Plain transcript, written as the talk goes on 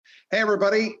Hey,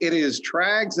 everybody, it is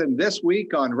Trags, and this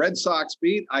week on Red Sox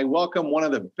Beat, I welcome one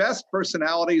of the best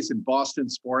personalities in Boston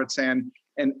sports and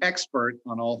an expert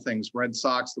on all things Red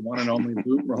Sox, the one and only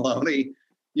Lou Merloni.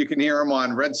 You can hear him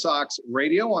on Red Sox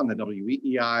Radio on the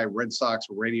WEEI Red Sox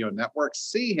Radio Network.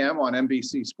 See him on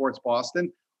NBC Sports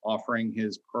Boston, offering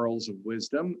his pearls of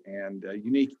wisdom and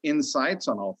unique insights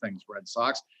on all things Red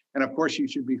Sox. And of course, you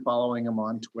should be following him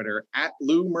on Twitter at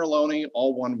Lou Merloni,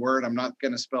 all one word. I'm not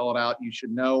going to spell it out. You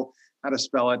should know how to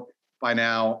spell it by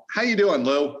now. How you doing,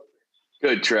 Lou?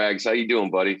 Good, Trags. How you doing,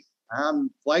 buddy?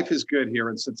 Life is good here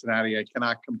in Cincinnati. I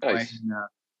cannot complain.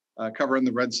 Nice. Covering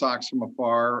the Red Sox from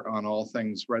afar on all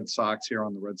things Red Sox here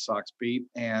on the Red Sox Beat.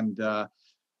 And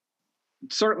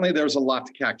certainly there's a lot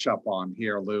to catch up on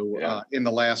here, Lou. Yeah. In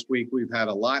the last week, we've had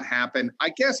a lot happen. I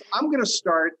guess I'm going to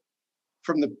start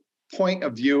from the point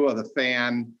of view of the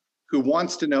fan who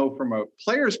wants to know from a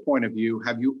player's point of view,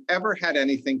 have you ever had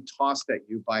anything tossed at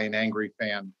you by an angry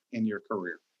fan in your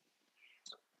career?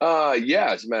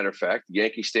 Yeah, as a matter of fact,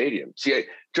 Yankee Stadium. See,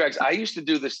 Trags, I used to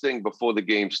do this thing before the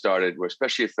game started, where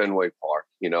especially at Fenway Park,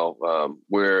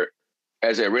 where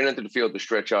as I ran into the field to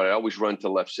stretch out, I always run to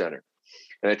left center.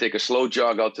 And I take a slow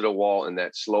jog out to the wall and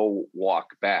that slow walk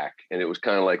back. And it was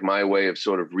kind of like my way of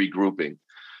sort of regrouping,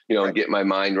 and get my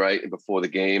mind right before the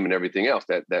game and everything else,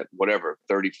 that whatever,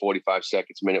 30, 45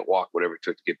 seconds, minute walk, whatever it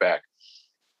took to get back.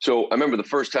 So I remember the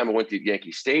first time I went to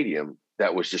Yankee Stadium,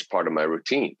 that was just part of my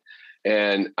routine.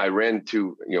 And I ran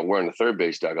to, we're in the third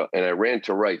base dugout, and I ran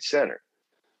to right center.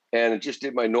 And I just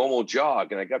did my normal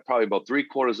jog. And I got probably about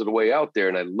 3/4 of the way out there.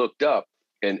 And I looked up,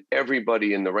 and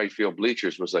everybody in the right field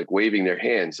bleachers was like waving their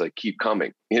hands, like, keep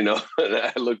coming, And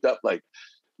I looked up like,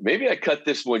 maybe I cut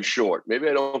this one short. Maybe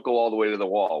I don't go all the way to the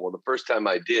wall. Well, the first time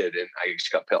I did, and I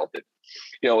just got pelted.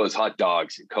 It was hot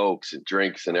dogs and Cokes and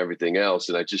drinks and everything else.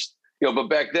 And I just, but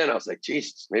back then I was like,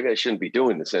 Jesus, maybe I shouldn't be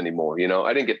doing this anymore.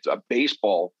 I didn't get a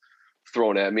baseball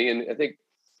thrown at me. And I think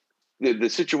the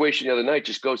situation the other night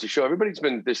just goes to show everybody's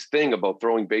been this thing about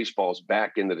throwing baseballs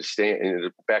back into the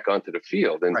stand, back onto the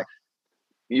field. And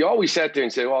You always sat there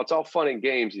and say, well, it's all fun and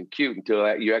games and cute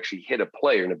until you actually hit a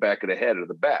player in the back of the head or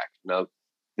the back. Now,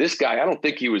 this guy, I don't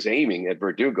think he was aiming at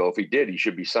Verdugo. If he did, he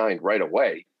should be signed right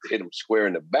away. Hit him square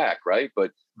in the back, right?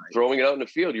 But throwing it out in the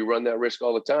field, you run that risk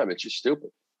all the time. It's just stupid.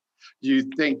 Do you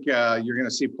think you're going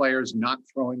to see players not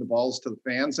throwing the balls to the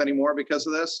fans anymore because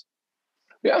of this?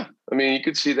 Yeah. I mean, you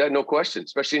could see that, no question,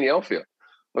 especially in the outfield.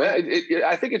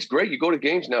 I think it's great. You go to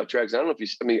games now, Trags. I don't know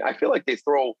if I feel like they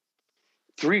throw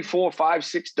 3, 4, 5,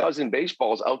 6 dozen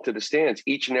baseballs out to the stands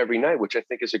each and every night, which I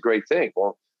think is a great thing.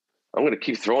 Well, I'm going to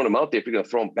keep throwing them out there. If you're going to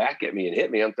throw them back at me and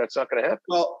hit me, that's not going to happen.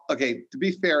 Well, okay, to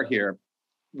be fair here,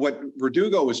 what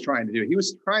Verdugo was trying to do, he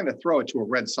was trying to throw it to a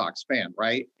Red Sox fan,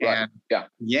 right? And yeah,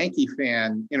 Yankee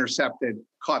fan intercepted,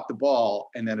 caught the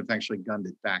ball, and then eventually gunned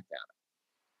it back at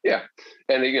him. Yeah.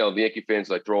 And, the Yankee fans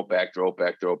like, throw it back, throw it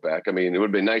back, throw it back. I mean, it would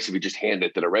have been nice if you just handed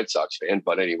it to the Red Sox fan.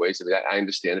 But anyways, I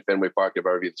understand if Fenway Park would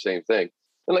already be the same thing.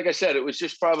 And like I said, it was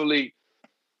just probably,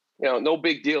 no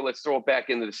big deal. Let's throw it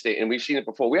back into the state. And we've seen it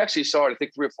before. We actually saw it, I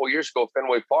think, 3 or 4 years ago at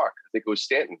Fenway Park. I think it was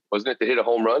Stanton, wasn't it, that hit a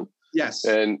home run? Yes.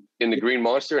 And in the Green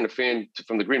Monster, and a fan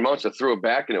from the Green Monster threw it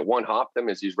back, and it one-hopped him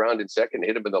as he's rounding second,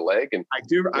 hit him in the leg. And I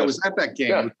do. I was at that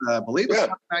game. Yeah. I believe it was a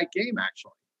Sunday night game,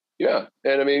 actually. Yeah.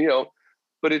 And I mean,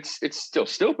 but it's still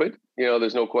stupid.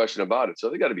 There's no question about it.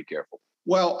 So they got to be careful.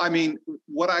 Well, I mean,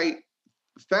 what I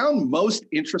found most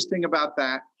interesting about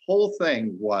that whole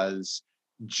thing was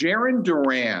Jarren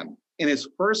Duran, in his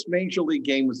first major league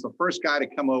game, was the first guy to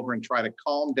come over and try to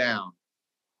calm down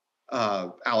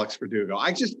Alex Verdugo.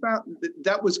 I just found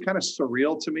that was kind of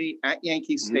surreal to me at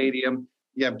Yankee Stadium.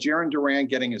 You have Jarren Duran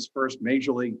getting his first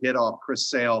major league hit off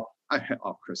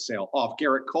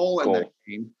Garrett Cole in that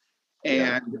game.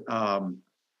 And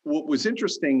what was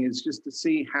interesting is just to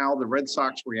see how the Red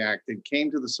Sox reacted, came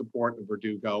to the support of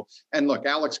Verdugo. And look,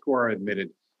 Alex Cora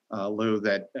admitted, Lou,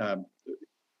 that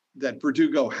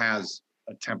Verdugo has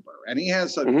a temper, and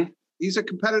he's a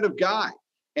competitive guy,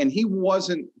 and he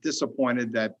wasn't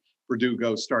disappointed that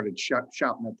Verdugo started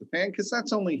shouting at the fan, because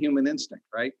that's only human instinct,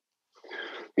 right?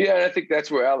 Yeah, and I think that's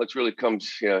where Alex really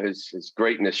comes, his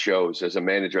greatness shows as a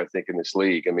manager, I think, in this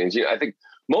league. I mean, I think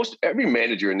every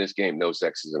manager in this game knows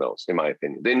X's and O's, in my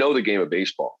opinion. They know the game of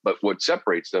baseball, but what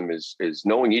separates them is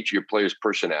knowing each of your players'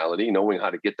 personality, knowing how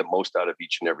to get the most out of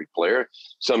each and every player.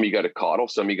 Some you got to coddle,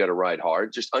 some you got to ride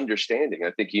hard, just understanding.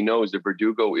 I think he knows that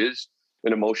Verdugo is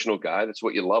an emotional guy. That's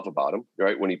what you love about him,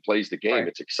 right? When he plays the game,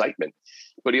 It's excitement.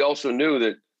 But he also knew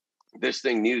that this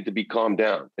thing needed to be calmed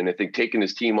down. And I think taking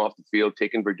his team off the field,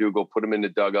 taking Verdugo, put him in the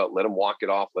dugout, let him walk it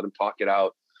off, let him talk it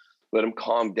out, let him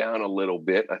calm down a little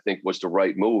bit, I think was the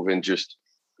right move. And just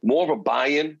more of a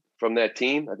buy-in from that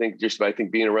team. I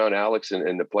think being around Alex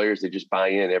and the players, they just buy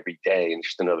in every day. And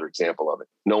just another example of it,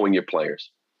 knowing your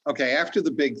players. Okay, after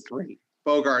the big three,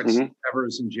 Bogarts, Mm-hmm.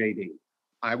 Evers, and JD,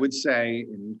 I would say,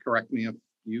 and correct me if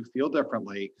you feel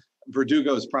differently,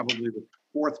 Verdugo is probably the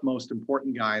fourth most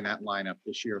important guy in that lineup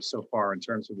this year so far in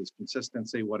terms of his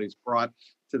consistency, what he's brought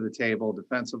to the table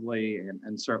defensively,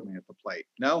 and certainly at the plate.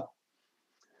 No?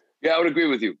 Yeah, I would agree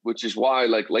with you, which is why,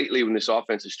 like, lately when this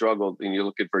offense has struggled, and you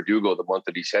look at Verdugo, the month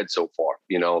that he's had so far,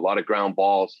 a lot of ground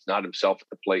balls. He's not himself at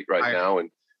the plate now. And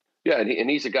yeah, and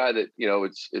he's a guy that,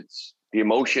 it's the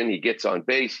emotion. He gets on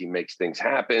base. He makes things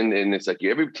happen. And it's like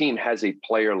every team has a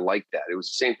player like that. It was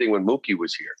the same thing when Mookie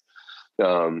was here.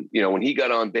 When he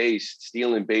got on base,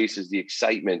 stealing bases, the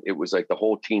excitement, it was like the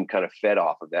whole team kind of fed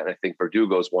off of that. And I think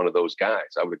Verdugo is one of those guys.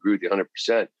 I would agree with you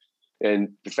 100%. And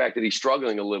the fact that he's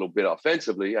struggling a little bit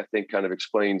offensively, I think kind of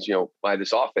explains, why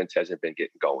this offense hasn't been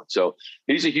getting going. So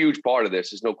he's a huge part of this.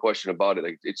 There's no question about it.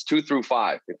 Like, it's 2 through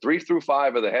 5. 3 through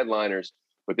 5 are the headliners,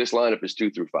 but this lineup is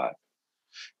 2 through 5.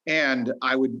 And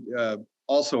I would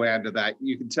also add to that,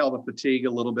 you can tell the fatigue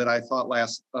a little bit. I thought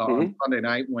on Sunday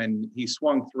night when he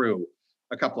swung through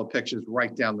a couple of pitches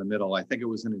right down the middle. I think it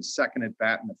was in his second at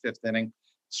bat in the 5th inning,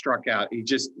 struck out. He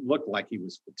just looked like he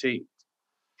was fatigued.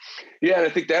 Yeah, and I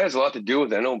think that has a lot to do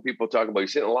with it. I know when people talk about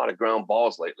he's hitting a lot of ground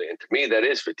balls lately, and to me, that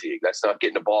is fatigue. That's not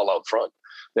getting the ball out front.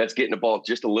 That's getting the ball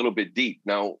just a little bit deep.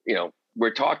 Now,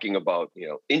 we're talking about,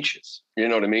 inches, you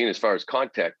know what I mean, as far as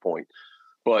contact point.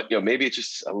 But, maybe it's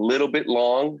just a little bit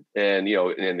long and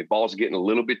the balls are getting a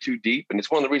little bit too deep. And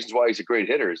it's one of the reasons why he's a great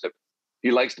hitter is that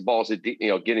he likes the balls that,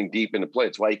 getting deep in the play.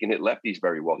 It's why he can hit lefties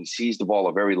very well. He sees the ball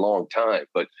a very long time.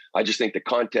 But I just think the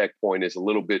contact point is a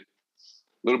little bit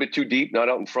too deep, not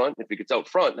out in front. If he gets out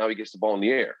front, now he gets the ball in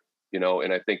the air,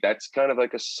 and I think that's kind of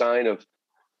like a sign of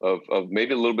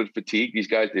maybe a little bit of fatigue. These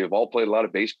guys, they've all played a lot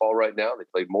of baseball right now. They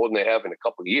played more than they have in a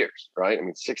couple of yeyears, right? I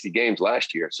mean, 60 games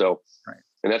last year. So, right.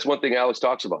 And that's one thing Alex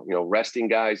talks about, resting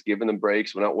guys, giving them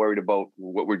breaks. We're not worried about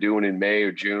what we're doing in May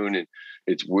or June. And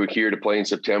we're here to play in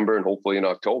September and hopefully in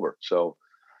October. So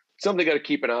something they got to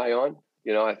keep an eye on.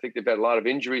 I think they've had a lot of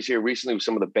injuries here recently with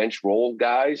some of the bench role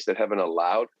guys that haven't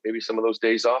allowed maybe some of those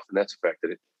days off, and that's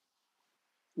affected it.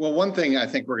 Well, one thing I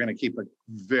think we're going to keep a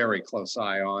very close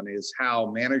eye on is how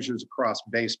managers across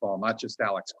baseball, not just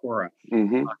Alex Cora,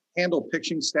 handle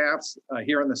pitching staffs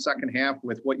here in the second half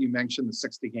with what you mentioned, the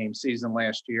 60-game season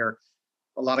last year.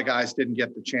 A lot of guys didn't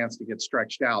get the chance to get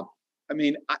stretched out. I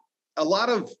mean, a lot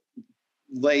of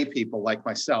lay people like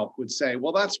myself would say,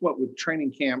 well, that's what with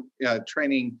training camp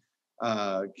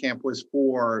was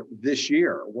for this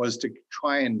year, was to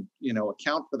try and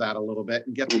account for that a little bit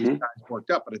and get these guys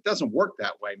worked up, but it doesn't work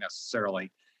that way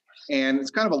necessarily. And it's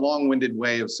kind of a long-winded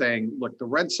way of saying, look, the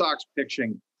Red Sox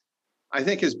pitching, I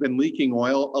think, has been leaking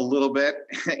oil a little bit,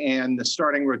 and the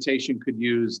starting rotation could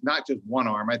use not just one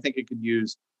arm. I think it could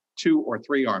use 2 or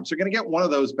 3 arms. They're going to get one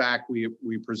of those back, we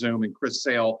presume, and Chris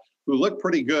Sale, who looked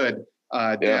pretty good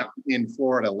down in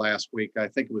Florida last week. I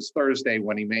think it was Thursday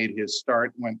when he made his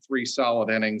start, went 3 solid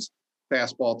innings,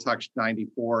 fastball touched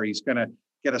 94. He's going to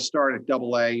get a start at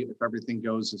AA if everything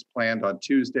goes as planned on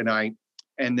Tuesday night.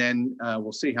 And then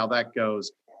we'll see how that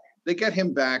goes. They get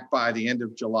him back by the end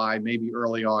of July, maybe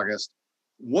early August.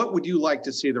 What would you like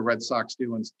to see the Red Sox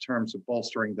do in terms of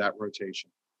bolstering that rotation?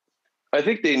 I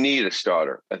think they need a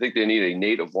starter. I think they need a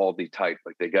Nate Eovaldi type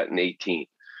like they got in 18.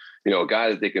 A guy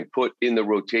that they can put in the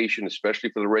rotation, especially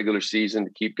for the regular season,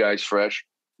 to keep guys fresh.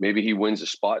 Maybe he wins a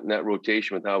spot in that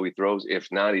rotation with how he throws. If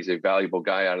not, he's a valuable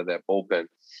guy out of that bullpen.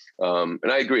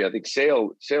 And I agree. I think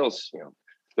Sale's,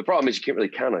 the problem is you can't really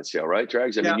count on Sale, right,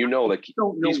 Drags? I mean,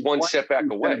 he's one setback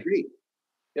away.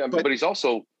 Yeah, but he's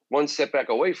also one setback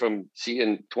away from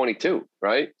seeing 22,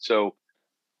 right? So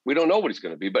we don't know what he's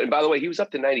going to be. But, and by the way, he was up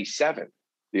to 97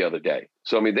 the other day.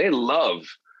 So, I mean, they love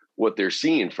what they're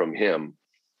seeing from him.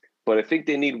 But I think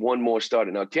they need one more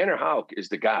starter. Now, Tanner Houck is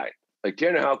the guy. Like,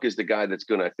 Tanner Houck is the guy that's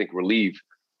going to, I think, relieve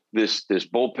this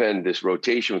bullpen, this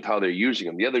rotation with how they're using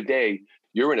him. The other day,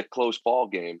 you're in a close ball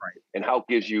game, right, and Houck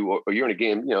gives you, or you're in a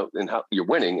game, and how you're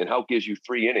winning, and Houck gives you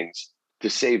 3 innings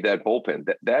to save that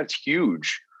bullpen. That's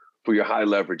huge for your high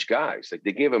leverage guys. Like,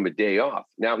 they gave him a day off.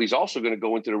 Now he's also going to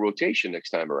go into the rotation next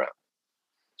time around.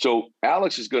 So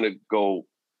Alex is going to go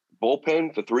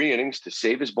bullpen for 3 innings to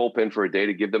save his bullpen for a day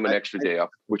to give them an extra day off,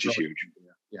 which is huge.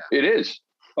 Yeah. It is.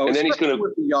 And then he's going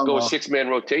to go a 6-man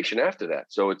rotation after that.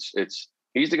 So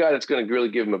he's the guy that's going to really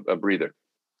give him a breather.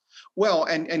 Well,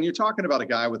 and you're talking about a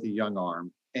guy with a young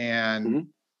arm, and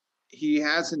he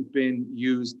hasn't been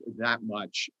used that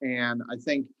much. And I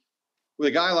think with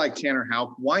a guy like Tanner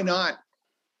Houck, why not,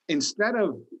 instead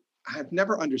of I've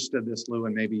never understood this, Lou,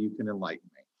 and maybe you can enlighten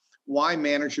me. Why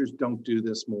managers don't do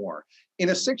this more. In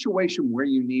a situation where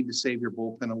you need to save your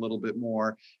bullpen a little bit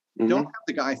more, don't have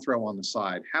the guy throw on the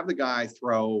side. Have the guy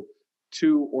throw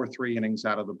 2 or 3 innings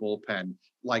out of the bullpen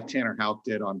like Tanner Houck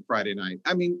did on Friday night.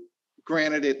 I mean,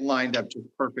 granted, it lined up just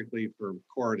perfectly for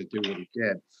Cora to do what he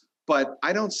did. But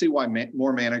I don't see why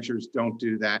more managers don't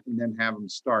do that and then have them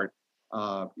start,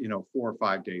 4 or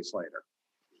 5 days later.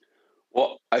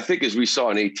 Well, I think as we saw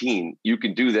in 18, you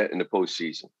can do that in the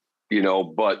postseason,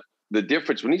 but the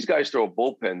difference when these guys throw a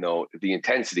bullpen, though, the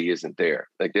intensity isn't there.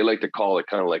 Like they like to call it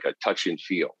kind of like a touch and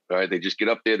feel, right? They just get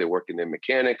up there, they're working their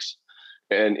mechanics.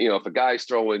 And, if a guy's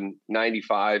throwing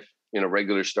 95 in a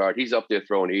regular start, he's up there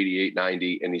throwing 88,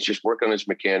 90, and he's just working on his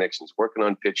mechanics and he's working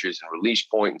on pitches and release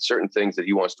point and certain things that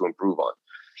he wants to improve on.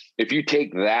 If you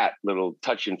take that little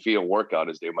touch and feel workout,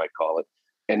 as they might call it,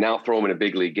 and now throw him in a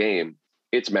big league game,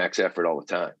 it's max effort all the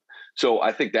time. So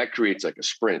I think that creates like a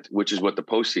sprint, which is what the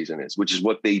postseason is, which is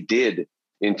what they did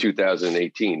in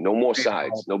 2018. No more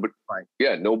sides. Nobody,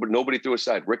 nobody threw a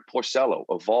side. Rick Porcello,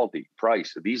 Evaldi,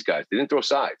 Price, these guys, they didn't throw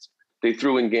sides. They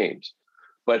threw in games.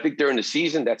 But I think during the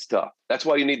season, that's tough. That's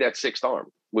why you need that sixth arm,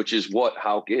 which is what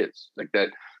Houck is. Like that,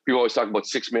 people always talk about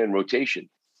 6-man rotation.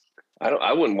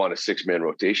 I wouldn't want a 6-man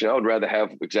rotation. I would rather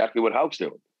have exactly what Houck's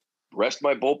doing. Rest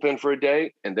my bullpen for a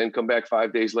day and then come back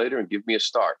 5 days later and give me a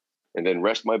start. And then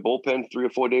rest my bullpen 3 or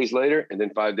 4 days later, and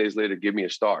then 5 days later, give me a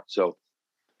start. So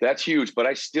that's huge. But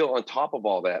I still, on top of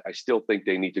all that, I still think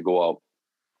they need to go out,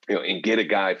 and get a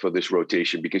guy for this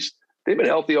rotation because they've been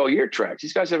healthy all year, Trax.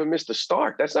 These guys haven't missed a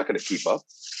start. That's not going to keep up.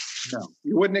 No,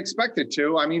 you wouldn't expect it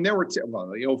to. I mean, there were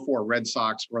the 04 Red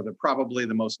Sox were probably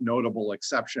the most notable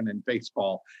exception in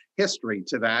baseball history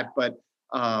to that. But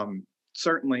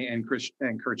certainly, and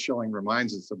Kurt Schilling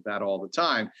reminds us of that all the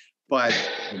time. But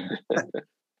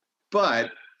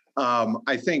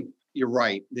I think you're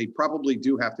right. They probably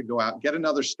do have to go out and get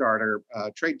another starter.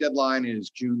 Trade deadline is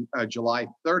July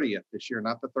 30th this year,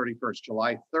 not the 31st,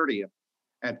 July 30th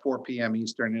at 4 p.m.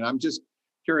 Eastern. And I'm just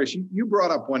curious. You brought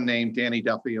up one name, Danny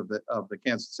Duffy of the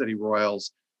Kansas City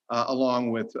Royals,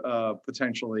 along with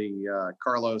potentially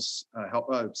Carlos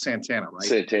Santana, right?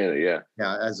 Santana, yeah.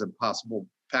 Yeah, as a possible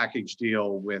package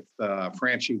deal with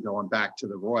Franchi going back to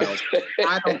the Royals.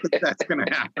 I don't think that's going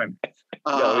to happen.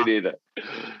 No, me neither.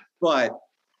 But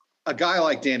a guy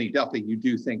like Danny Duffy, you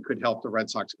do think could help the Red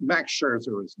Sox. Max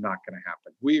Scherzer is not going to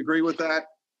happen. We agree with that?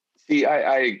 See,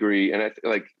 I agree. And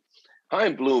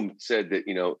Chaim Bloom said that,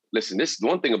 listen, this is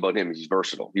one thing about him is he's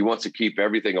versatile. He wants to keep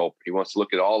everything open. He wants to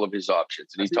look at all of his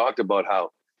options. And he talked about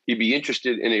how he'd be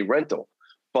interested in a rental.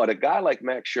 But a guy like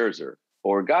Max Scherzer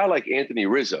or a guy like Anthony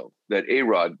Rizzo that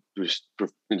A-Rod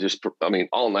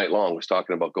all night long was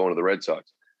talking about going to the Red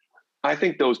Sox. I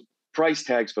think those price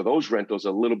tags for those rentals are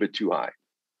a little bit too high.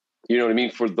 You know what I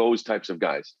mean? For those types of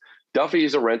guys. Duffy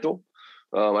is a rental.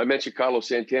 I mentioned Carlos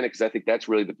Santana because I think that's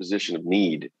really the position of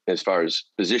need as far as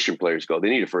position players go. They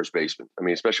need a first baseman. I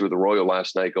mean, especially with the Royal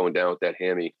last night going down with that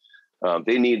hammy.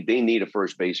 They need a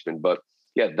first baseman. But,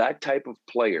 yeah, that type of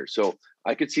player. So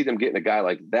I could see them getting a guy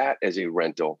like that as a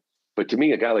rental. But to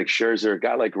me, a guy like Scherzer, a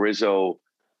guy like Rizzo,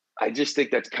 I just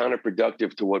think that's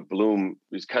counterproductive to what Bloom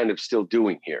is kind of still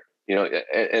doing here.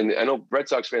 And I know Red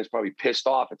Sox fans probably pissed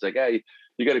off. It's like, hey,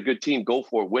 you got a good team, go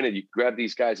for it, win it. You grab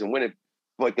these guys and win it.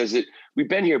 But we've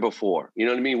been here before. You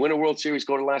know what I mean? Win a World Series,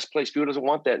 go to last place. People doesn't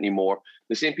want that anymore.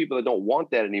 The same people that don't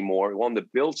want that anymore want them to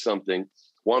build something,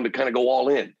 want them to kind of go all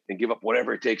in and give up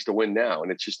whatever it takes to win now.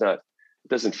 And it's just not, it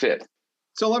doesn't fit.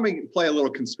 So let me play a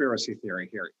little conspiracy theory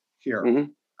here,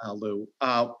 Lou.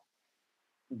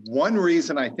 One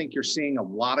reason I think you're seeing a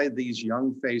lot of these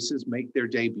young faces make their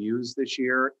debuts this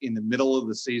year in the middle of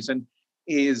the season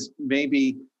is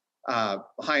maybe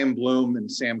Chaim Bloom and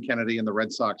Sam Kennedy and the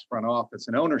Red Sox front office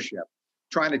and ownership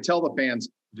trying to tell the fans,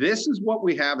 this is what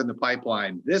we have in the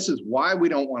pipeline. This is why we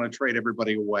don't want to trade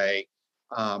everybody away.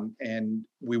 And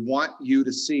we want you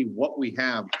to see what we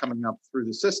have coming up through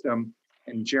the system.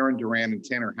 And Jarren Duran and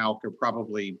Tanner Houck are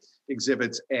probably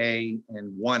exhibits A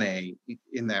and 1A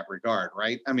in that regard,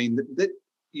 right? I mean,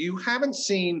 you haven't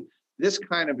seen this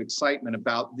kind of excitement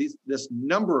about this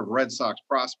number of Red Sox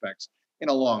prospects in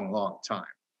a long, long time.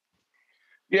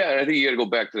 Yeah, and I think you got to go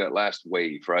back to that last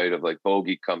wave, right, of like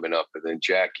Bogey coming up and then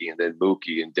Jackie and then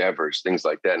Mookie and Devers, things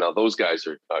like that. Now, those guys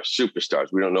are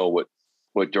superstars. We don't know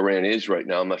what Duran is right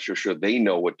now. I'm not sure they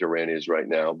know what Duran is right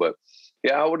now. But,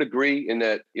 yeah, I would agree in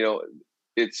that,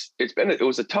 it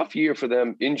was a tough year for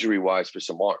them injury-wise for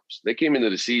some arms. They came into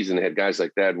the season, they had guys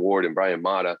like Thad Ward and Brian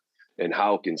Mata and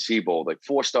Houck and Seabold, like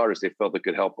 4 starters they felt that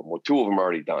could help them. Well, 2 of them are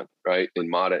already done, right? In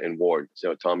Mata and Ward,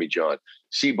 so Tommy John.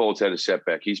 Seabold's had a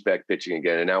setback. He's back pitching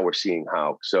again, and now we're seeing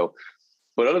Houck. So,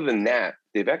 but other than that,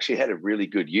 they've actually had a really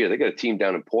good year. They got a team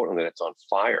down in Portland that's on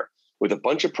fire with a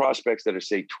bunch of prospects that are,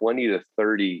 say, 20 to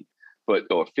 30,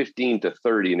 or 15 to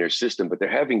 30 in their system, but they're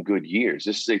having good years.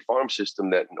 This is a farm system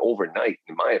that overnight,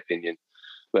 in my opinion,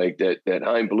 like that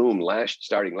Hein Bloom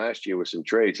starting last year with some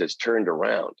trades has turned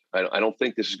around. I don't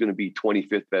think this is going to be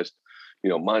 25th best,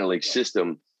 minor league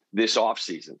system this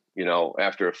offseason,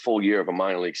 after a full year of a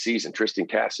minor league season. Tristan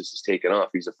Cassis has taken off.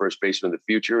 He's the first baseman of the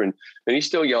future, and he's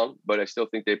still young, but I still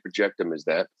think they project him as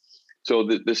that. So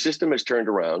the system has turned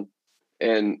around.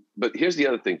 But here's the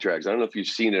other thing, Trags. I don't know if you've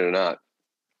seen it or not.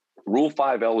 Rule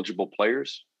 5 eligible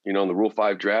players, in the Rule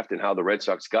 5 draft, and how the Red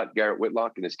Sox got Garrett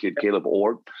Whitlock and his kid Caleb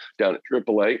Ord down at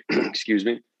AAA. Excuse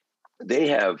me. They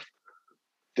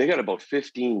got about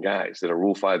 15 guys that are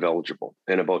Rule 5 eligible,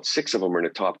 and about 6 of them are in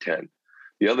the top 10.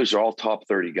 The others are all top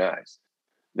 30 guys.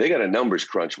 They got a numbers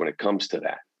crunch when it comes to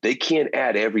that. They can't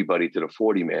add everybody to the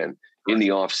 40-man in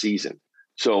the off season.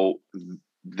 So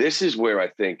this is where I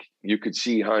think you could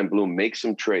see Hein Bloom make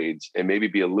some trades and maybe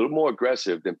be a little more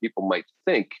aggressive than people might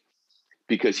think,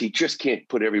 because he just can't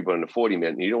put everybody in the 40-man.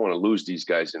 And you don't want to lose these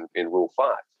guys in Rule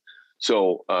 5.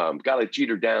 So a guy like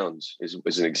Jeter Downs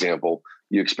is an example.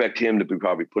 You expect him to be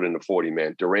probably put in the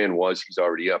 40-man. Duran he's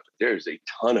already up. There's a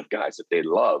ton of guys that they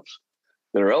love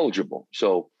that are eligible.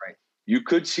 So you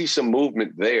could see some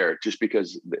movement there just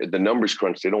because the numbers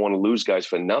crunch. They don't want to lose guys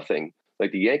for nothing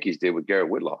like the Yankees did with Garrett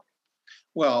Whitlock.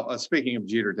 Well, speaking of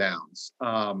Jeter Downs,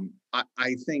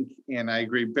 I think, and I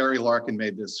agree, Barry Larkin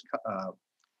made this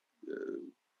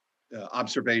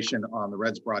observation on the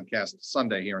Reds broadcast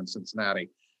Sunday here in Cincinnati.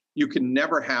 You can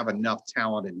never have enough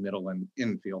talented middle and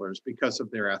infielders because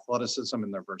of their athleticism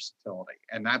and their versatility.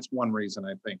 And that's one reason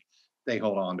I think they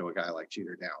hold on to a guy like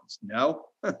Jeter Downs. No,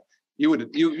 you would.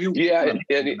 Yeah,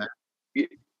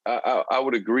 I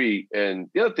would agree. And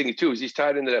the other thing too is he's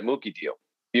tied into that Mookie deal.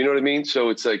 You know what I mean? So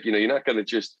it's like, you're not going to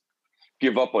just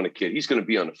give up on a kid. He's going to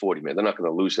be on the 40-man. They're not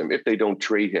going to lose him if they don't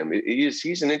trade him.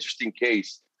 He's an interesting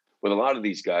case with a lot of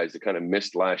these guys that kind of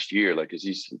missed last year. Like,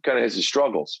 he kind of has his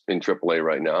struggles in AAA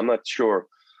right now. I'm not sure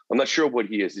what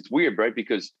he is. It's weird, right?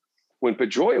 Because when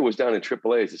Pedroia was down in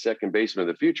AAA as the second baseman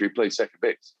of the future, he played second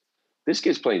base. This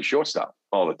kid's playing shortstop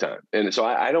all the time. And so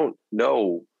I don't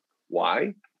know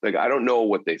why. Like, I don't know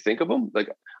what they think of him. Like,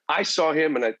 I saw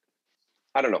him and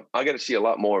I don't know. I got to see a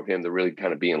lot more of him to really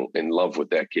kind of be in love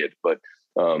with that kid. But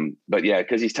yeah,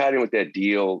 because he's tied in with that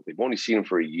deal. They've only seen him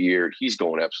for a year. He's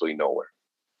going absolutely nowhere.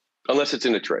 Unless it's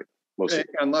in a trade.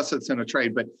 Unless it's in a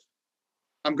trade. But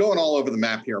I'm going all over the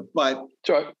map here. But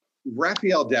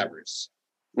Rafael Devers,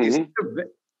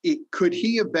 could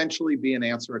he eventually be an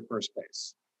answer at first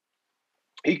base?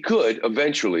 He could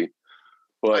eventually.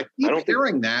 But I keep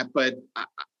hearing that, but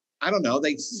I don't know.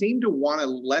 They seem to want to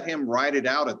let him ride it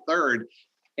out at third.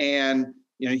 And,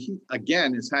 he,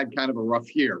 again, has had kind of a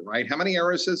rough year, right? How many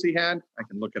errors has he had? I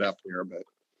can look it up here, but.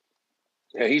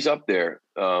 Yeah, he's up there.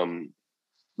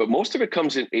 But most of it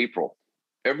comes in April,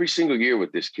 every single year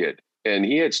with this kid. And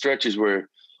he had stretches where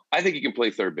I think he can play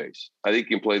third base. I think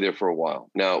he can play there for a while.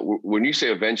 Now, when you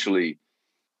say eventually,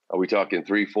 are we talking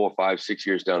 3, 4, 5, 6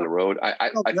 years down the road?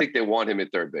 I think they want him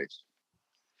at third base.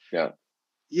 Yeah.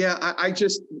 Yeah, I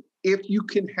just, if you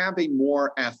can have a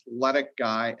more athletic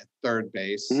guy at third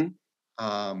base,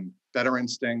 better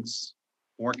instincts,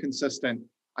 more consistent,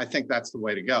 I think that's the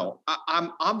way to go.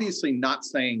 I'm obviously not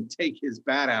saying take his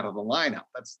bat out of the lineup.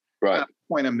 That's not the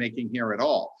point I'm making here at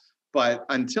all. But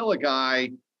until a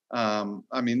guy,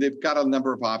 they've got a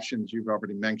number of options you've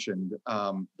already mentioned.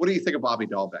 What do you think of Bobby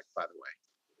Dahlbeck, by the way?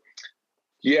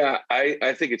 Yeah,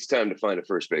 I think it's time to find a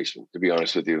first baseman, to be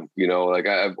honest with you.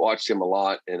 I've watched him a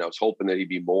lot, and I was hoping that he'd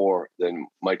be more than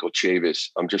Michael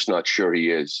Chavis. I'm just not sure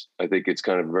he is. I think it's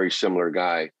kind of a very similar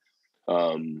guy.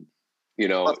 Michael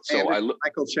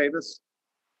Chavis?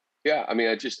 Yeah,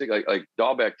 I just think like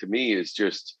Dahlbeck to me is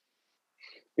just,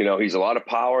 he's a lot of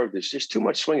power. There's just too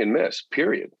much swing and miss,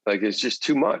 period. Like, it's just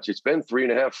too much. It's been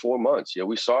 3.5, 4 months.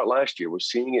 We saw it last year. We're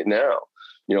seeing it now.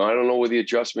 I don't know where the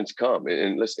adjustments come.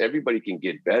 And listen, everybody can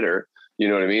get better,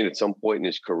 at some point in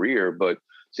his career. But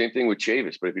same thing with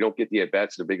Chavis. But if you don't get the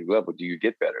at-bats at a big level, do you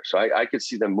get better? So I could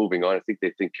see them moving on. I think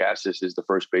they think Cassis is the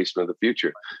first baseman of the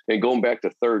future. And going back to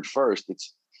third first,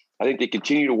 I think they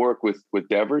continue to work with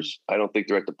Devers. I don't think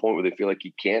they're at the point where they feel like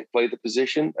he can't play the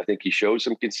position. I think he shows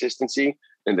some consistency,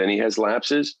 and then he has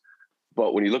lapses.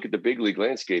 But when you look at the big league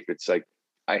landscape, it's like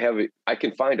I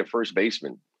can find a first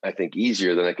baseman, I think,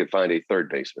 easier than I could find a third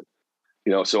baseman.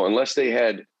 So unless they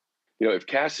had if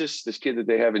Cassis, this kid that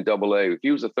they have in AA, if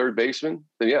he was a third baseman,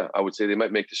 then yeah, I would say they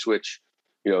might make the switch,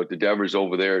 to Devers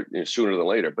over there sooner than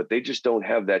later. But they just don't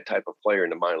have that type of player in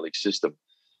the minor league system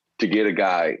to get a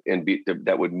guy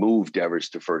that would move Devers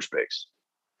to first base.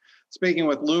 Speaking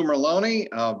with Lou Merloni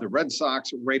of the Red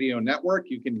Sox Radio Network,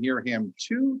 you can hear him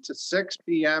 2 to 6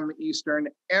 p.m. Eastern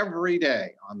every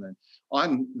day on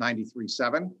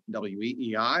 93.7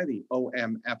 WEEI, the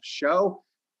OMF show.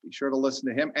 Be sure to listen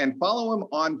to him and follow him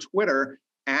on Twitter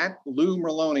at Lou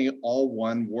Merloni, all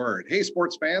one word. Hey,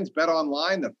 sports fans, Bet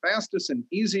Online, the fastest and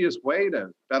easiest way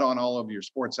to bet on all of your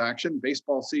sports action.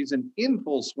 Baseball season in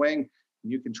full swing.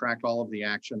 You can track all of the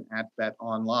action at Bet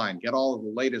Online. Get all of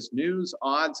the latest news,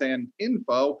 odds, and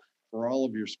info for all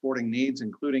of your sporting needs,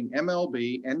 including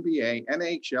MLB, NBA,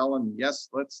 NHL, and yes,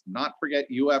 let's not forget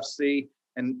UFC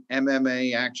and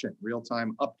MMA action.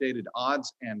 Real-time updated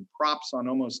odds and props on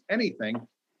almost anything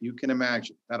you can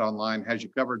imagine. Bet Online has you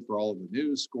covered for all of the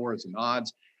news, scores, and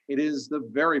odds. It is the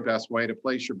very best way to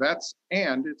place your bets,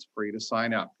 and it's free to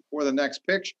sign up. Before the next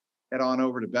pitch, head on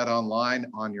over to Bet Online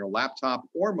on your laptop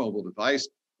or mobile device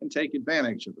and take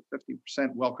advantage of the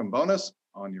 50% welcome bonus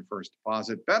on your first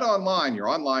deposit. Bet Online, your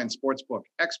online sportsbook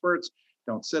experts.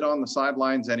 Don't sit on the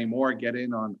sidelines anymore. Get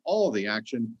in on all of the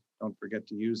action. Don't forget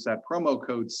to use that promo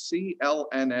code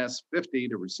CLNS50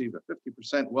 to receive a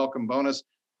 50% welcome bonus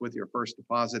with your first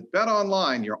deposit. Bet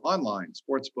Online, your online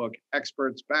sportsbook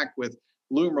experts. Back with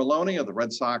Lou Merloni of the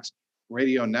Red Sox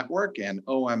Radio Network and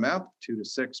OMF, 2 to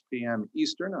 6 p.m.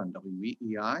 Eastern on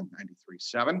WEEI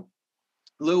 93.7.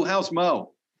 Lou, how's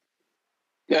Mo?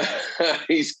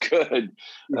 He's good.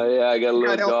 Yeah, I got a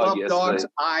little dog yesterday. Dogs.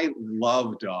 I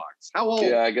love dogs. How old?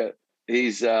 Yeah,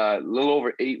 he's a little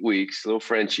over 8 weeks, little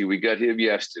Frenchie. We got him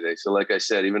yesterday. So like I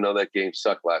said, even though that game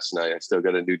sucked last night, I still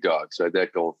got a new dog. So I had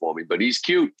that going for me. But he's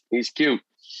cute. He's cute.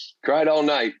 Cried all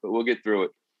night, but we'll get through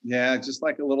it. Yeah, just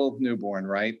like a little newborn,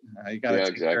 right? You got to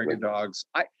take care of your dogs.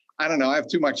 I don't know. I have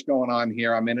too much going on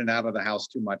here. I'm in and out of the house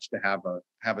too much to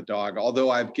have a dog.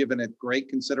 Although I've given it great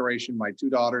consideration. My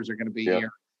 2 daughters are going to be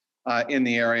here in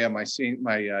the area. My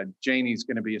Janie's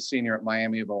going to be a senior at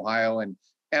Miami of Ohio, and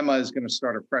Emma is going to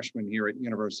start a freshman here at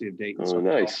University of Dayton. Oh,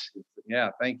 nice.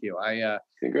 Yeah, thank you.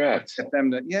 Congrats. Get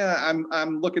them to,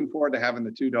 I'm looking forward to having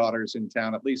the 2 daughters in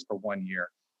town at least for 1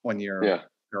 year. 1 year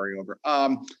carryover.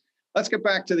 Let's get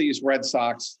back to these Red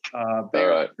Sox.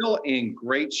 They're still in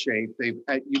great shape.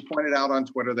 You pointed out on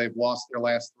Twitter, they've lost their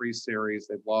last 3 series.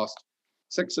 They've lost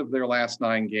 6 of their last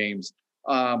 9 games.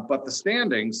 But the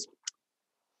standings,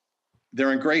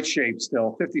 they're in great shape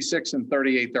still, 56 and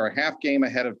 38. They're a half game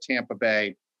ahead of Tampa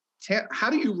Bay. How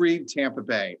do you read Tampa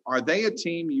Bay? Are they a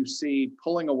team you see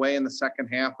pulling away in the second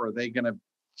half, or are they going to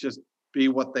just be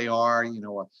what they are, a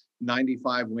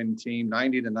 95 win team,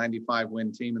 90 to 95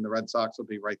 win team, and the Red Sox will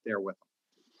be right there with them?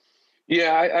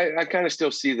 Yeah, I kind of still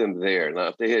see them there. Now,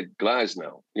 if they had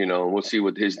Glasnow, and we'll see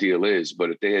what his deal is, but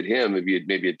if they had him, it'd be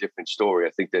maybe a different story.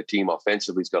 I think that team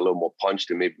offensively has got a little more punch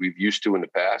than maybe we've used to in the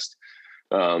past.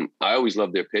 I always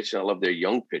love their pitching. I love their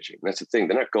young pitching. That's the thing.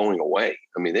 They're not going away.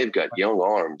 I mean, they've got young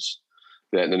arms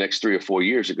that in the next 3 or 4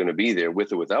 years are going to be there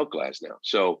with or without Glasnow.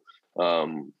 So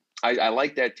I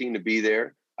like that team to be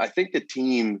there. I think the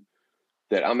team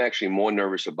that I'm actually more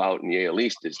nervous about in the AL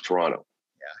East is Toronto.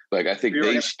 Yeah. Like, I think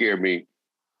they scare me.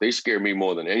 They scare me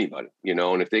more than anybody,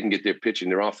 and if they can get their pitching,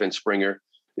 their offense, Springer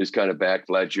is kind of back.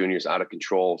 Vlad Jr. is out of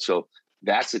control. So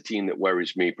that's a team that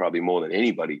worries me probably more than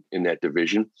anybody in that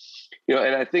division.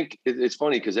 And I think it's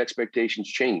funny because expectations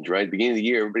change, right? At the beginning of the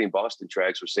year, everybody in Boston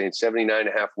Tracks was saying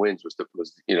 79.5 wins was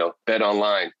Bet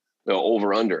Online,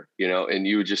 over under, and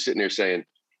you were just sitting there saying,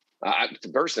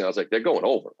 personally, I was like, they're going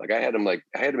over. Like I had them at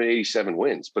 87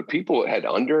 wins, but people had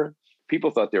under. People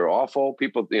thought they were awful.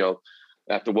 People,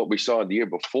 after what we saw the year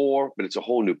before, but it's a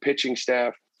whole new pitching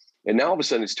staff. And now all of a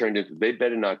sudden it's turned into, they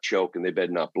better not choke and they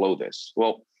better not blow this.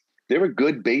 Well, they're a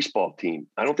good baseball team.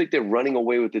 I don't think they're running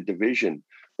away with the division.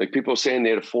 Like people are saying they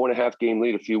had a 4.5 game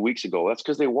lead a few weeks ago. That's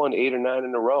because they won 8 or 9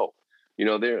 in a row.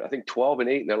 They're, I think, 12 and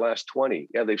 8 in their last 20.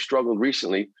 Yeah, they've struggled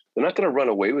recently. They're not going to run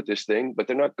away with this thing, but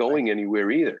they're not going anywhere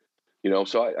either.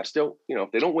 So I still,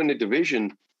 if they don't win the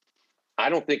division, I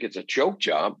don't think it's a choke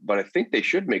job, but I think they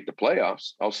should make the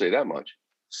playoffs. I'll say that much.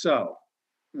 So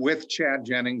with Chad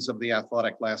Jennings of The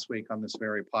Athletic last week on this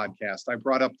very podcast, I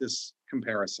brought up this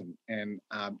comparison, and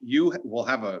you will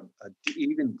have a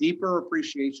even deeper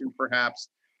appreciation perhaps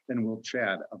than will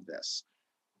Chad of this.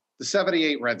 The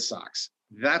 78 Red Sox,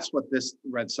 that's what this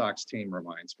Red Sox team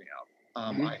reminds me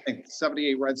of. I think the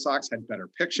 78 Red Sox had better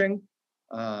pitching,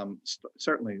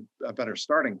 certainly a better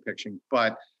starting pitching,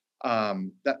 but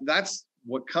that's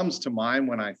what comes to mind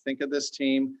when I think of this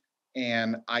team.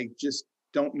 And I just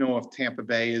don't know if Tampa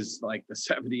Bay is like the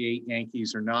 78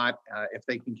 Yankees or not, if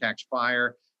they can catch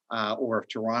fire, or if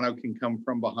Toronto can come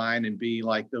from behind and be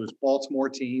like those Baltimore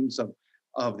teams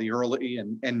of the early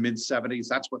and mid 70s.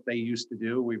 That's what they used to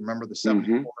do. We remember the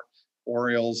 74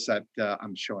 Orioles that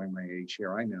I'm showing my age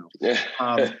here. I know.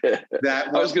 That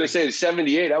I was going to say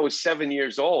 78. I was 7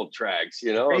 years old, Trags.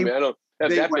 You know, I mean, I don't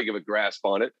have that big of a grasp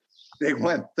on it. They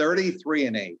went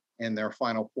 33-8 in their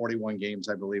final 41 games,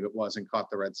 I believe it was, and caught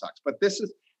the Red Sox. But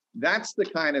that's the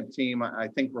kind of team I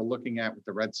think we're looking at with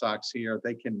the Red Sox here.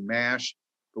 They can mash,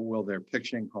 but will their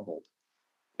pitching hold?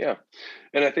 Yeah.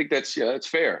 And I think that's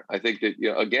fair. I think that,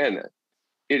 again,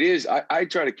 it is. I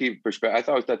try to keep perspective.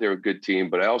 I thought they were a good team,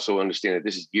 but I also understand that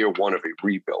this is year one of a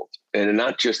rebuild, and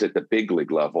not just at the big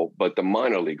league level, but the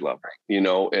minor league level,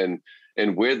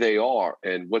 and where they are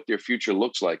and what their future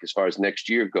looks like as far as next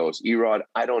year goes. Erod,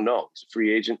 I don't know. He's a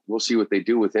free agent. We'll see what they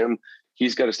do with him.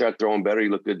 He's got to start throwing better. He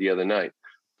looked good the other night.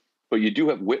 But you do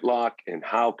have Whitlock and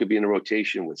Howe could be in a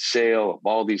rotation with Sale.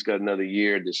 Baldy's got another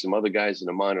year. There's some other guys in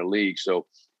the minor league. So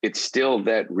it's still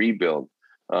that rebuild.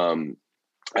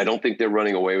 I don't think they're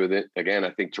running away with it. Again,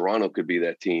 I think Toronto could be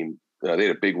that team. They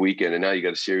had a big weekend, and now you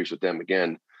got a series with them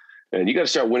again. And you got to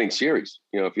start winning series,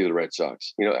 if you're the Red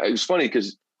Sox. It was funny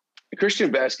because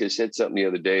Christian Vasquez said something the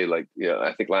other day,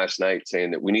 I think last night,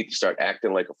 saying that we need to start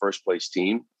acting like a first-place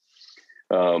team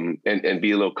and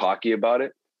be a little cocky about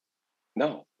it.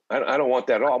 No, I don't want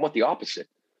that at all. I want the opposite.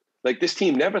 Like, this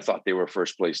team never thought they were a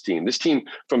first-place team. This team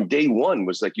from day one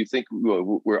was like, you think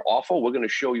we're awful? We're going to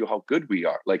show you how good we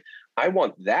are. Like, I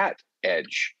want that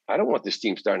edge. I don't want this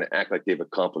team starting to act like they've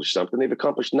accomplished something. They've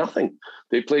accomplished nothing.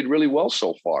 They played really well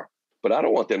so far. But I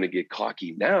don't want them to get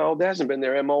cocky now. That hasn't been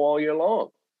their MO all year long.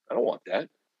 I don't want that.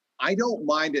 I don't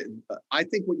mind it. I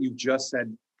think what you just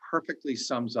said perfectly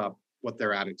sums up what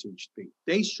their attitude should be.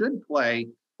 They should play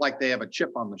like they have a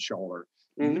chip on the shoulder.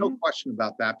 No question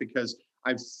about that, because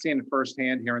I've seen it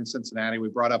firsthand here in Cincinnati. We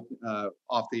brought up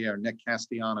off the air Nick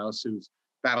Castellanos, who's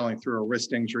battling through a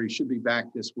wrist injury, should be back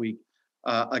this week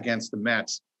against the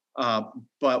Mets.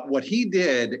 But what he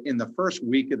did in the first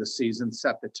week of the season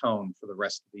set the tone for the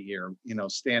rest of the year,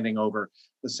 standing over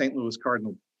the St. Louis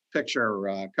Cardinal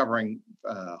pitcher, covering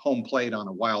home plate on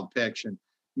a wild pitch and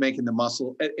making the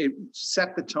muscle. It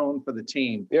set the tone for the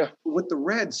team. Yeah. With the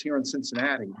Reds here in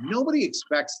Cincinnati, nobody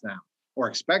expects them or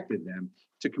expected them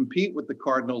to compete with the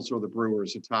Cardinals or the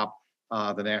Brewers atop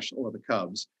the National, or the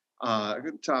Cubs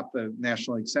atop the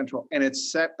National League Central, and it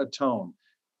set a tone.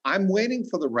 I'm waiting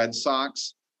for the Red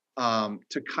Sox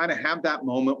to kind of have that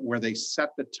moment where they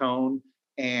set the tone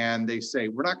and they say,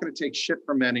 we're not going to take shit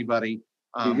from anybody.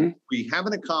 We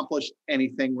haven't accomplished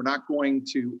anything. We're not going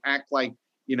to act like,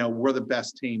 we're the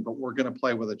best team, but we're going to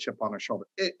play with a chip on our shoulder.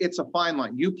 It's a fine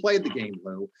line. You played the game,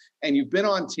 Lou, and you've been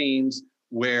on teams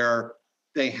where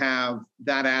they have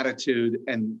that attitude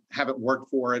and haven't worked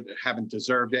for it, haven't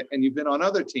deserved it. And you've been on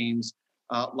other teams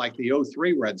like the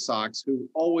 03 Red Sox, who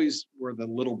always were the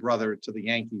little brother to the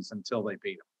Yankees until they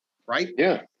beat them, right?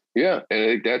 Yeah, yeah. And I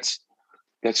think that's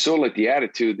sort of like the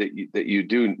attitude that you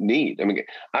do need. I mean,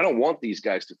 I don't want these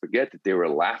guys to forget that they were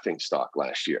a laughing stock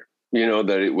last year.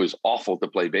 That it was awful to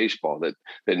play baseball, that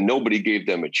nobody gave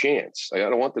them a chance. I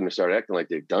don't want them to start acting like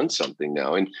they've done something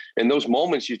now. And those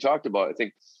moments you talked about, I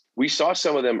think we saw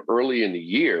some of them early in the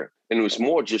year, and it was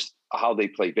more just how they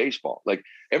play baseball. Like,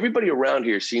 everybody around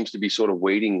here seems to be sort of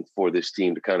waiting for this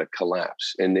team to kind of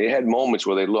collapse. And they had moments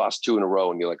where they lost 2 in a row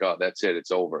and you're like, oh, that's it,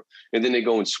 it's over. And then they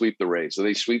go and sweep the Rays, so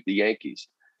they sweep the Yankees.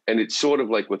 And it's sort of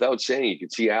like, without saying, you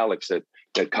could see Alex,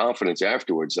 that confidence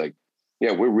afterwards, like,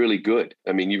 yeah, we're really good.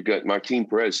 I mean, you've got Martin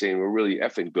Perez saying we're really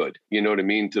effing good, you know what I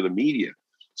mean, to the media.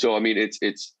 So, I mean,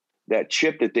 it's that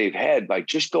chip that they've had by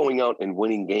just going out and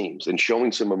winning games and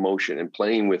showing some emotion and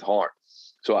playing with heart.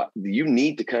 So you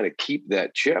need to kind of keep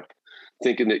that chip,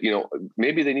 thinking that,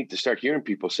 maybe they need to start hearing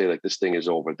people say, like, this thing is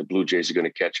over. The Blue Jays are going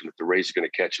to catch them. If the Rays are going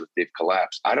to catch them, if they've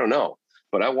collapsed. I don't know,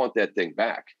 but I want that thing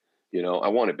back. I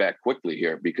want it back quickly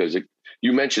here, because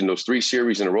you mentioned those 3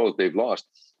 series in a row that they've lost.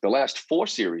 The last 4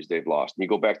 series they've lost, and you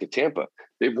go back to Tampa,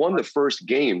 they've won the first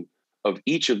game of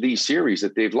each of these series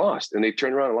that they've lost, and they've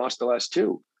turned around and lost the last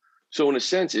 2. So in a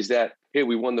sense, is that, hey,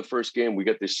 we won the first game, we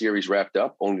got this series wrapped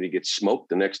up, only to get smoked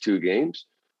the next 2 games.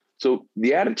 So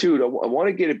the attitude, I want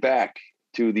to get it back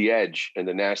to the edge and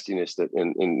the nastiness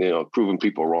and proving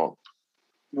people wrong.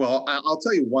 Well, I'll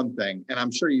tell you one thing, and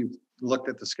I'm sure you've looked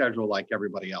at the schedule like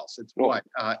everybody else. It's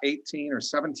 18 or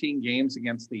 17 games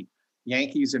against the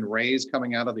Yankees and Rays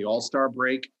coming out of the All-Star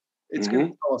break. It's going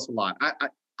to tell us a lot.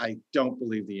 I don't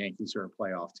believe the Yankees are a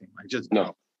playoff team. I just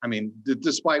don't. I mean,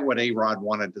 despite what A-Rod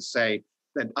wanted to say,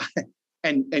 that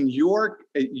And your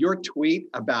tweet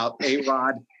about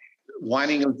A-Rod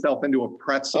winding himself into a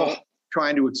pretzel,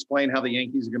 trying to explain how the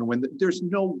Yankees are going to win. There's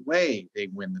no way they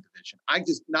win the division. I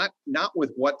just not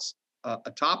with what's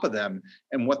atop of them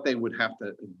and what they would have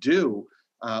to do.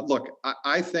 Look,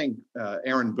 I think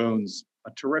Aaron Boone's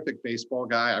a terrific baseball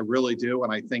guy. I really do,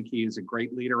 and I think he is a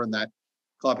great leader in that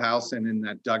clubhouse and in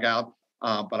that dugout.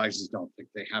 But I just don't think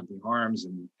they have the arms,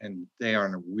 and they are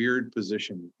in a weird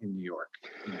position in New York.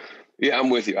 Yeah, I'm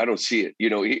with you. I don't see it.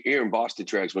 Here in Boston,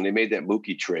 Trags, when they made that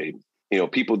Mookie trade,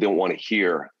 people don't want to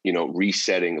hear,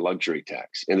 resetting luxury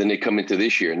tax. And then they come into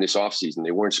this year, in this offseason,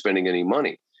 they weren't spending any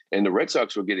money. And the Red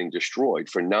Sox were getting destroyed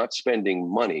for not spending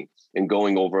money and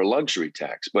going over a luxury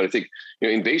tax. But I think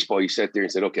in baseball, you sat there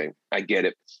and said, okay, I get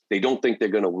it. They don't think they're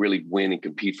going to really win and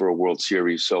compete for a World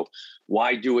Series. So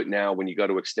why do it now when you got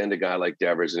to extend a guy like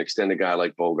Devers and extend a guy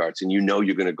like Bogarts and you're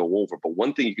going to go over? But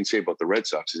one thing you can say about the Red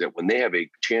Sox is that when they have a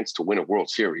chance to win a World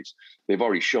Series, they've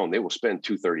already shown they will spend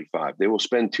 $235. They will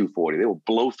spend $240. They will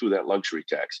blow through that luxury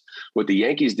tax. What the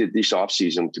Yankees did this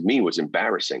offseason, to me, was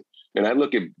embarrassing. And I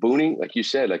look at Booney, like you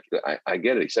said, like I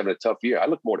get it. He's having a tough year. I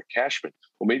look more to Cashman,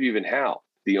 or maybe even Hal,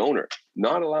 the owner,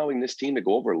 not allowing this team to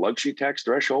go over a luxury tax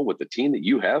threshold with the team that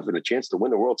you have and a chance to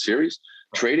win the World Series,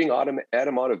 trading Adam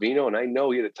Ottavino. And I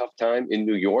know he had a tough time in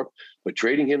New York, but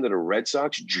trading him to the Red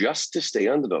Sox just to stay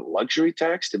under the luxury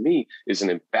tax, to me, is an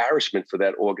embarrassment for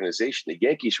that organization. The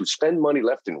Yankees, who spend money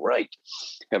left and right,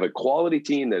 have a quality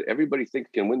team that everybody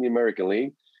thinks can win the American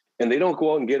League, and they don't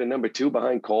go out and get a number 2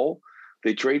 behind Cole.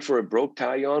 They trade for a broke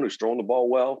Taillon, who's throwing the ball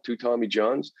well, 2 Tommy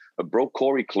Johns, a broke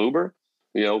Corey Kluber,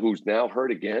 who's now hurt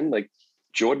again, like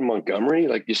Jordan Montgomery.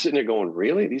 Like, you're sitting there going,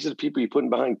 really? These are the people you're putting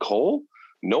behind Cole?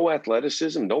 No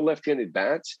athleticism, no left-handed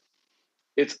bats.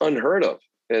 It's unheard of.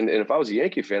 And if I was a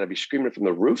Yankee fan, I'd be screaming from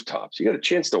the rooftops. You got a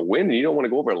chance to win and you don't want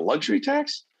to go over a luxury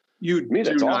tax? You me,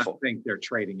 that's do not awful. think they're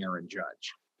trading Aaron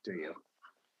Judge, do you?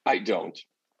 I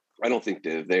don't think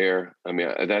they're there. I mean,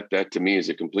 that to me is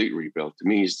a complete rebuild. To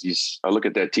me, I look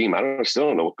at that team. Still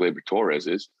don't know what Gleyber Torres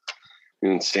is.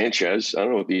 And Sanchez, I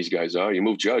don't know what these guys are. You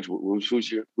move Judge.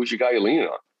 Who's your guy you're leaning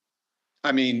on?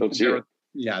 I mean,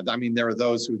 there are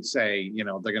those who'd say, they're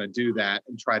going to do that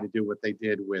and try to do what they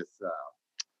did with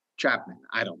Chapman.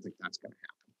 I don't think that's going to happen.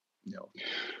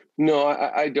 No,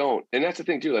 I don't. And that's the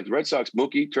thing too. Like the Red Sox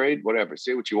Mookie trade, whatever.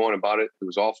 Say what you want about it. It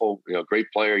was awful. Great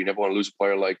player. You never want to lose a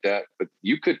player like that. But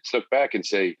you could look back and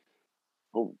say,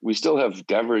 well, we still have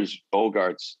Devers,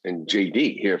 Bogarts, and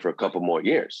JD here for a couple more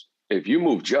years. If you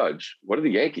move Judge, what do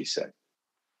the Yankees say?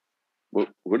 What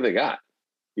do they got?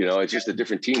 It's just a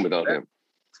different team without him.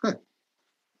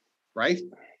 Right?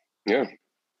 Yeah.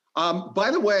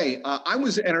 By the way, I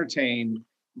was entertained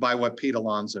by what Pete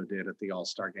Alonso did at the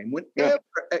All-Star game.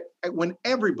 When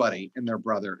everybody and their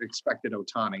brother expected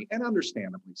Ohtani, and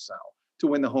understandably so, to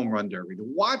win the home run derby, to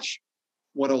watch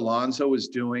what Alonso is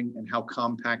doing and how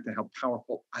compact and how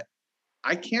powerful.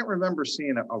 I can't remember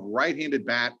seeing a right-handed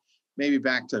bat, maybe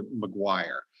back to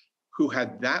McGuire, who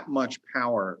had that much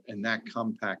power and that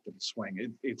compact of a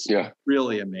swing. It's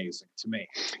really amazing to me.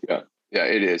 Yeah,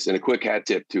 it is. And a quick hat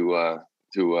tip to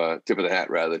tip of the hat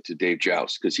rather to Dave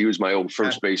Joust, because he was my old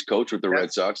first base coach with the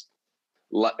Red Sox.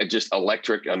 Just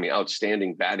electric. I mean,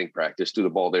 outstanding batting practice. Threw the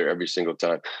ball there every single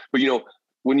time. But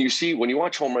when you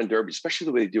watch home run derby, especially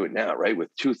the way they do it now, right, with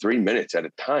 2-3 minutes at a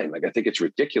time, like I think it's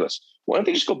ridiculous. Why don't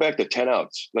they just go back to 10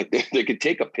 outs? Like they could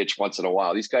take a pitch once in a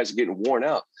while. These guys are getting worn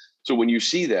out. So when you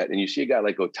see that, and you see a guy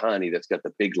like Ohtani that's got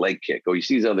the big leg kick, or you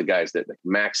see these other guys that like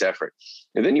max effort,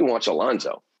 and then you watch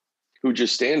Alonso, who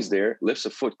just stands there, lifts a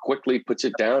foot quickly, puts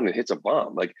it down, and hits a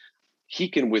bomb. Like he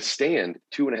can withstand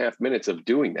 2.5 minutes of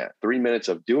doing that, 3 minutes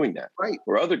of doing that. Right.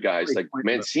 Or other guys like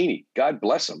Mancini, God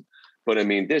bless him. But I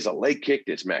mean, there's a leg kick,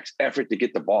 there's max effort to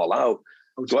get the ball out.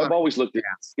 So I've always looked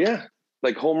at,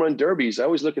 like home run derbies. I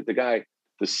always look at the guy,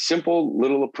 the simple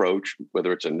little approach,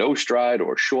 whether it's a no stride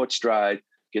or a short stride,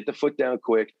 get the foot down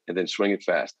quick and then swing it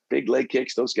fast. Big leg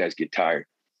kicks, those guys get tired.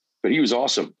 But he was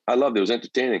awesome. I loved it. It was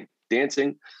entertaining.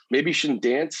 Dancing. Maybe you shouldn't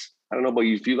dance. I don't know about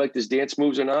you if you like his dance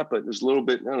moves or not, but there's a little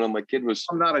bit, I don't know, my kid was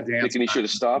I'm not a dancer. Thinking he should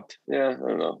have stopped. Yeah, I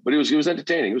don't know. But it was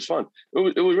entertaining. It was fun.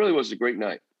 It really was a great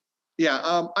night.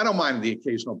 Yeah, I don't mind the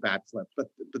occasional bat flip, but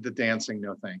the dancing,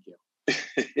 no thank you.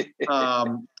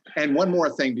 And one more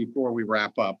thing before we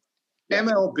wrap up.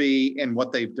 MLB and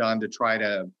what they've done to try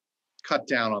to cut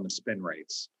down on the spin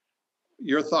rates.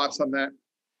 Your thoughts on that?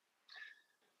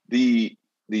 The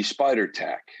spider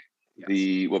tack,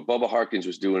 what Bubba Harkins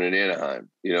was doing in Anaheim,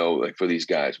 like for these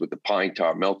guys with the pine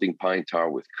tar, melting pine tar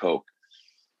with Coke.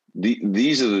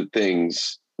 These are the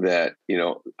things that,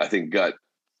 I think got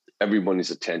everybody's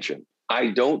attention. I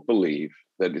don't believe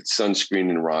that it's sunscreen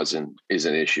and rosin is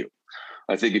an issue.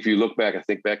 I think if you look back, I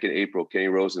think back in April, Kenny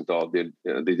Rosenthal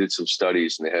they did some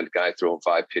studies and they had a guy throwing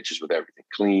 5 pitches with everything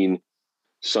clean,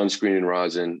 sunscreen and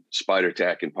rosin, spider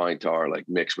tack and pine tar, like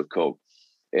mixed with Coke.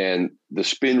 And the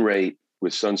spin rate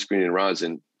with sunscreen and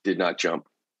rosin did not jump.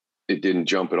 It didn't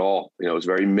jump at all. It was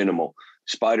very minimal.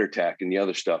 Spider tack and the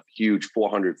other stuff, huge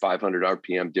 400, 500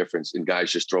 RPM difference in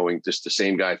guys just the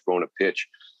same guy throwing a pitch.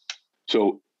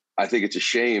 So I think it's a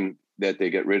shame that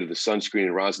they get rid of the sunscreen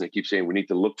and rosin. They keep saying we need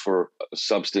to look for a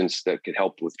substance that could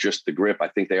help with just the grip. I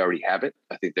think they already have it.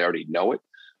 I think they already know it.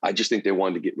 I just think they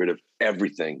wanted to get rid of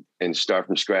everything and start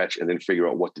from scratch and then figure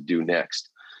out what to do next.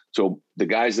 So the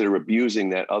guys that are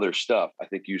abusing that other stuff, I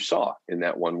think you saw in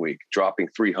that 1 week, dropping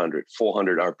 300,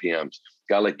 400 RPMs.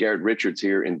 A guy like Garrett Richards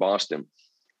here in Boston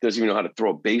doesn't even know how to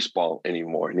throw a baseball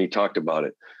anymore. And he talked about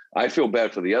it. I feel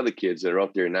bad for the other kids that are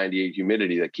out there in 98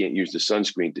 humidity that can't use the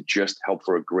sunscreen to just help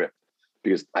for a grip,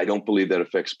 because I don't believe that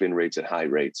affects spin rates at high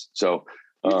rates. So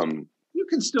you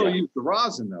can still use the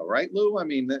rosin though, right, Lou? I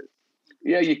mean,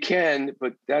 yeah, you can,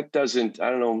 but that doesn't, I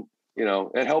don't know,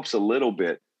 it helps a little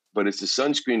bit, but it's the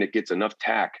sunscreen that gets enough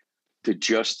tack to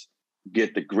just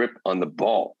get the grip on the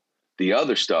ball. The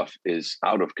other stuff is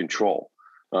out of control.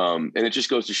 And it just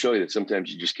goes to show you that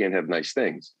sometimes you just can't have nice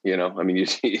things. I mean, you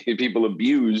see people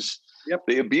abuse,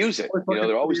 they abuse it.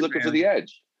 They're always looking for the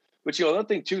edge. But another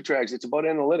thing too, Trags, it's about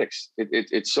analytics.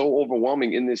 It's so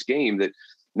overwhelming in this game that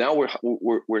now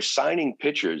we're signing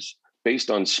pitchers based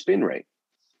on spin rate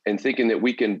and thinking that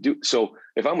we can do. So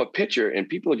if I'm a pitcher and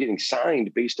people are getting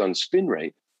signed based on spin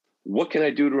rate, what can I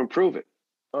do to improve it?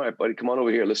 All right, buddy, come on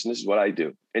over here. Listen, this is what I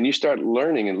do. And you start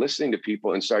learning and listening to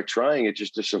people and start trying it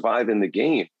just to survive in the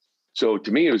game. So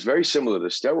to me, it was very similar to the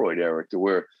steroid era, to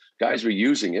where guys were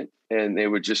using it and they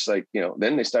were just like,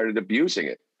 then they started abusing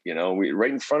it,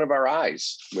 right in front of our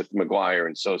eyes with McGuire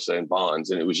and Sosa and Bonds.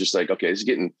 And it was just like, okay,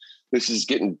 this is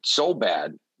getting so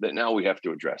bad that now we have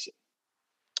to address it.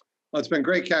 Well, it's been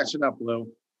great catching up, Lou.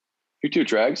 You too,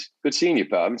 Trags. Good seeing you,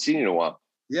 pal. I haven't seen you in a while.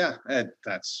 Yeah,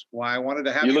 that's why I wanted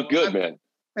to have you. You look good, man.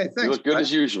 Hey, thanks. You look good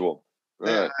as usual.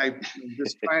 I'm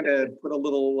just trying to put a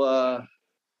little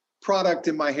product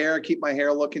in my hair, keep my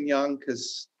hair looking young,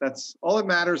 because that's all that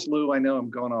matters, Lou. I know I'm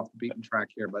going off the beaten track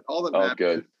here, but all that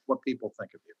matters is what people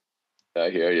think of you. I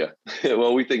hear you.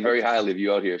 Well, we think very highly of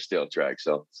you out here still, Track.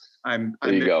 So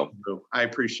there you go. Lou. I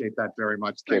appreciate that very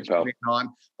much. Thanks for being on.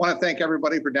 I want to thank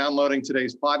everybody for downloading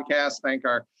today's podcast. Thank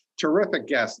our terrific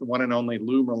guest, the one and only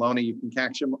Lou Merloni. You can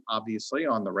catch him, obviously,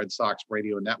 on the Red Sox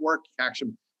Radio Network. Catch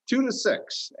him 2 to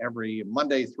 6 every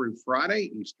Monday through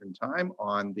Friday Eastern Time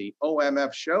on the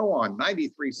OMF show on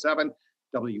 93.7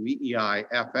 WEEI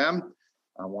FM.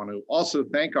 I want to also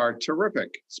thank our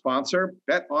terrific sponsor,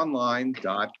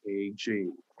 betonline.ag.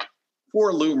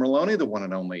 For Lou Merloni, the one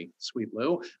and only Sweet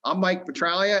Lou, I'm Mike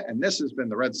Petralia, and this has been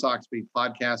the Red Sox Beat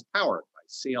Podcast, powered by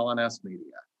CLNS Media.